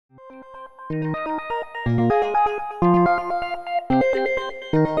In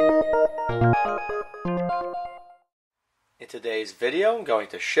today's video, I'm going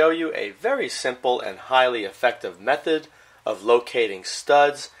to show you a very simple and highly effective method of locating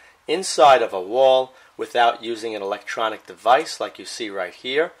studs inside of a wall without using an electronic device like you see right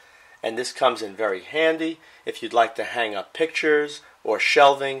here. And this comes in very handy if you'd like to hang up pictures or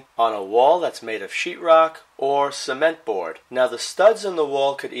shelving on a wall that's made of sheetrock or cement board. Now the studs in the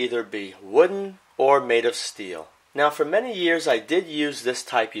wall could either be wooden or made of steel. Now for many years I did use this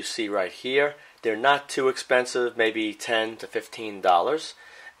type you see right here. They're not too expensive, maybe $10 to $15,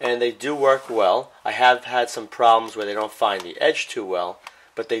 and they do work well. I have had some problems where they don't find the edge too well,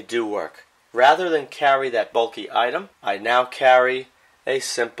 but they do work. Rather than carry that bulky item, I now carry a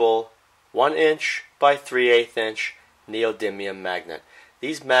simple 1" by 3/8 inch neodymium magnet.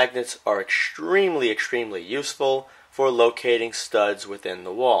 These magnets are extremely useful for locating studs within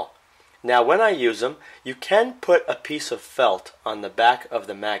the wall. Now when I use them, you can put a piece of felt on the back of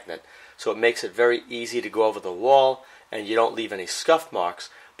the magnet, so it makes it very easy to go over the wall and you don't leave any scuff marks.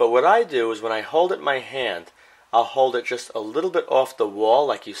 But what I do is when I hold it in my hand, I'll hold it just a little bit off the wall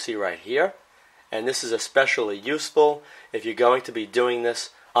like you see right here. And this is especially useful if you're going to be doing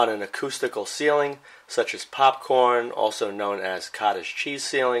this on an acoustical ceiling such as popcorn, also known as cottage cheese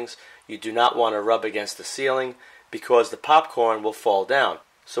ceilings. You do not want to rub against the ceiling because the popcorn will fall down.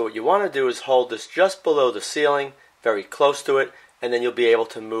 So what you want to do is hold this just below the ceiling, very close to it, and then you'll be able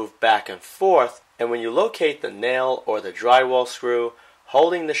to move back and forth. And when you locate the nail or the drywall screw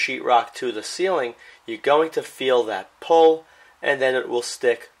holding the sheetrock to the ceiling, you're going to feel that pull, and then it will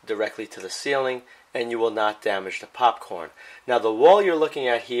stick directly to the ceiling and you will not damage the popcorn. Now the wall you're looking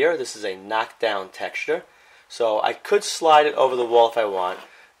at here, this is a knockdown texture, so I could slide it over the wall if I want,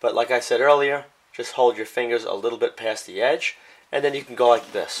 but like I said earlier, just hold your fingers a little bit past the edge and then you can go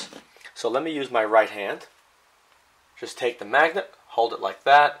like this. So let me use my right hand. Just take the magnet, hold it like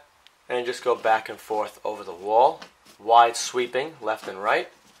that, and just go back and forth over the wall, wide sweeping left and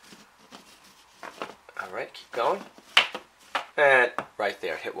right. Alright, keep going. And right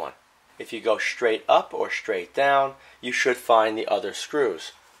there, hit one. If you go straight up or straight down, you should find the other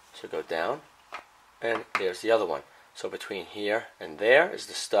screws. So go down, and there's the other one. So between here and there is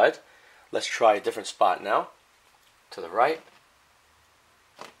the stud. Let's try a different spot now. To the right.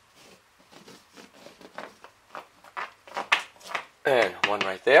 And one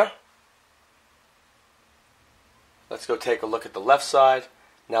right there. Let's go take a look at the left side.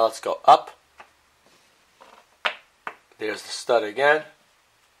 Now let's go up. There's the stud again.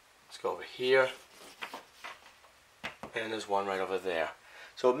 Let's go over here. And there's one right over there.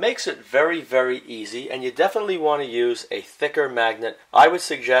 So it makes it very easy, and you definitely want to use a thicker magnet. I would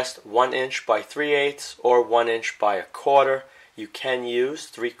suggest 1" by 3/8 or 1" by 1/4. You can use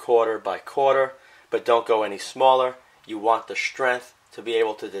 3/4 by 1/4, but don't go any smaller. You want the strength to be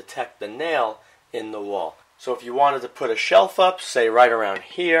able to detect the nail in the wall. So if you wanted to put a shelf up, say right around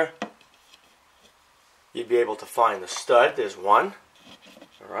here, you'd be able to find the stud. There's one.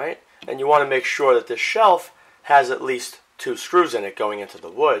 Alright, and you want to make sure that this shelf has at least 2 screws in it going into the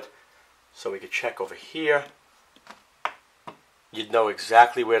wood. So we could check over here. You'd know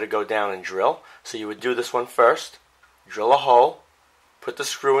exactly where to go down and drill. So you would do this one first. Drill a hole. Put the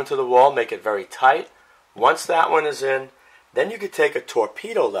screw into the wall. Make it very tight. Once that one is in, then you could take a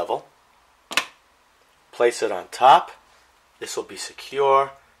torpedo level. Place it on top. This will be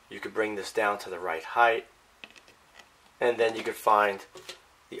secure. You could bring this down to the right height. And then you could find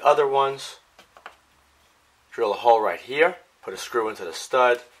the other ones. Drill a hole right here. Put a screw into the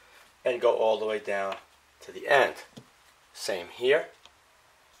stud. And go all the way down to the end. Same here.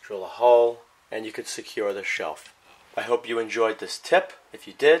 Drill a hole. And you could secure the shelf. I hope you enjoyed this tip. If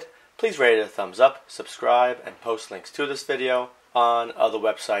you did, please rate it a thumbs up, subscribe, and post links to this video on other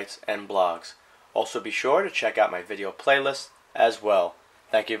websites and blogs. Also be sure to check out my video playlist as well.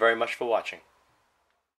 Thank you very much for watching.